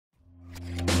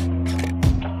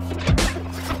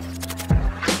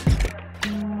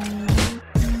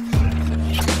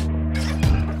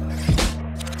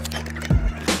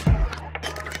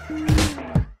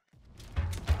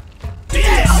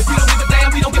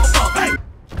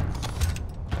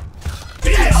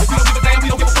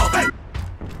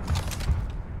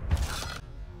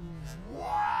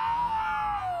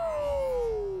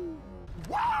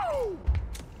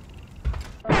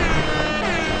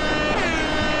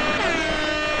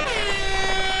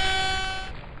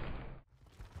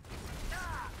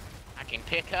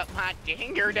pick up my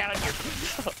dinger down your...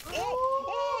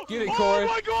 Get it, Corey. Oh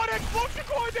my god, explosion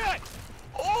Corvette!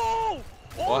 Oh!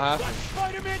 What happened?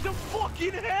 Spider-Man to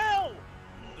fucking hell!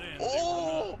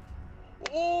 Oh!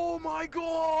 Oh my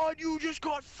god, you just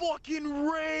got fucking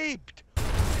raped!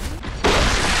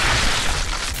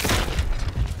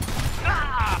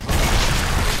 Ah!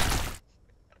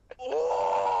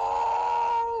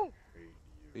 Oh!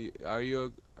 Are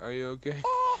you okay?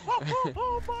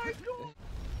 Oh my god!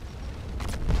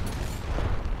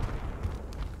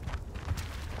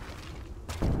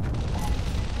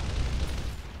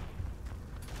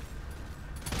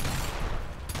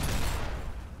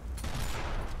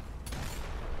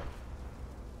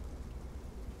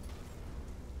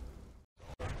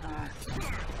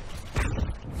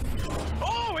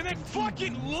 Oh, and then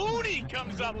fucking Looney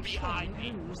comes up behind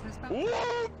me.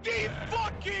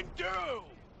 Whoop-de-fucking do!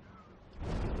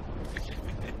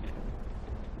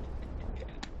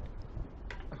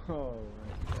 Oh my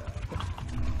god.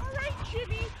 Alright,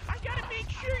 Jimmy, I gotta make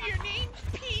sure your name's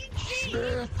PG.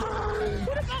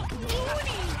 What about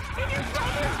Looney? And your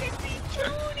brother can be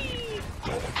Tooney.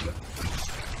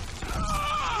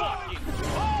 Fucking.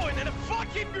 Oh, and then a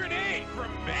fucking grenade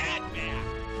from Madman.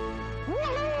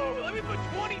 Woohoo! Let me put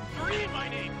 23 in my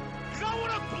name, because I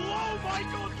want to blow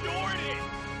Michael Jordan.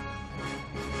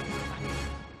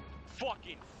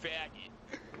 Fucking faggot.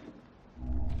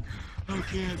 I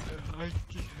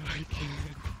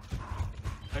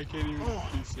can't even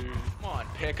be serious. Come on,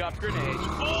 pick up grenades.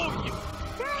 Oh, you.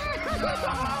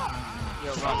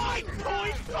 Yo,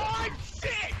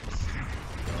 5.56!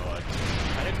 God.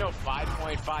 I didn't know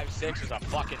 5.56 was a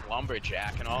fucking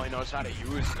lumberjack, and all he knows how to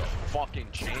use is a fucking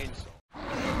chainsaw.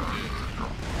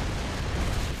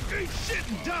 Hey, sit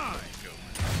and die!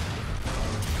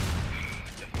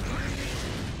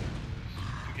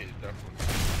 Okay, definitely.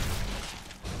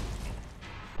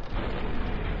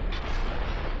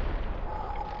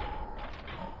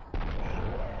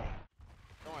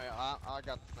 I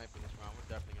got the sniper this round. We're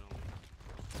definitely gonna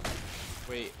lose.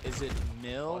 Wait, is it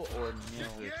mill or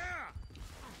nil? Yeah!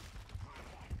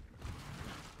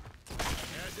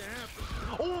 Had to happen.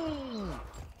 Oh!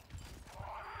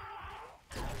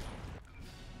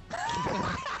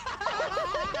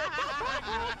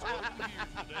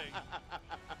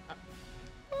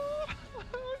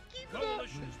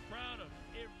 Coalition is proud of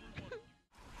everyone.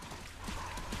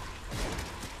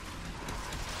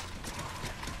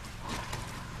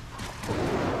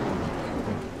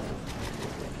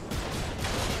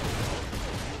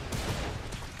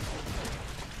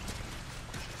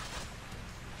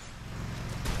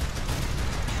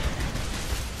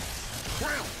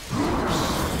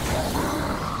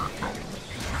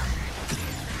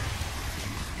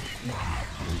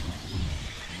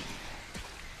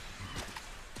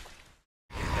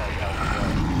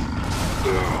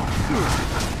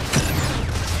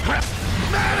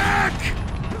 Medic!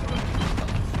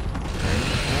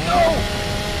 No!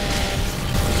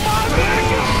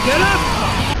 Get up!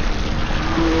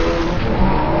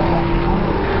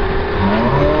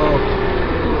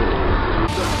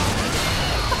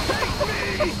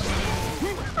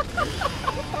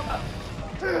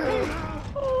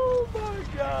 Oh my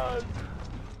god!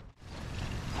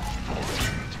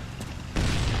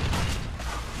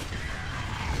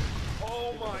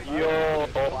 Oh my god! Yo,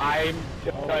 I'm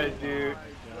done, dude.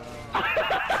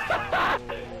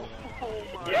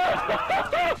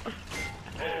 Yeah!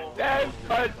 That's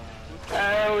fun.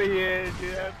 Hell yeah,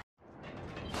 dude.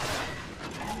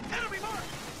 Enemy mark!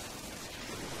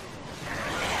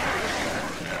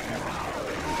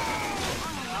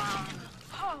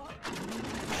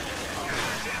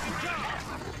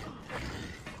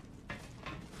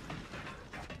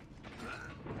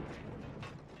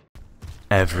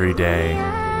 Every day,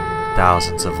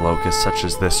 thousands of locusts such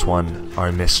as this one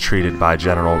are mistreated by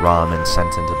General Rom and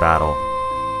sent into battle.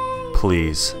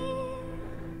 Please,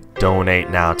 donate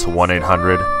now to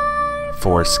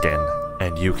 1-800-FORESKIN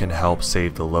and you can help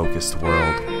save the locust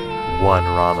world, one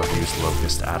Rom abused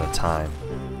locust at a time.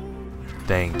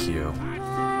 Thank you.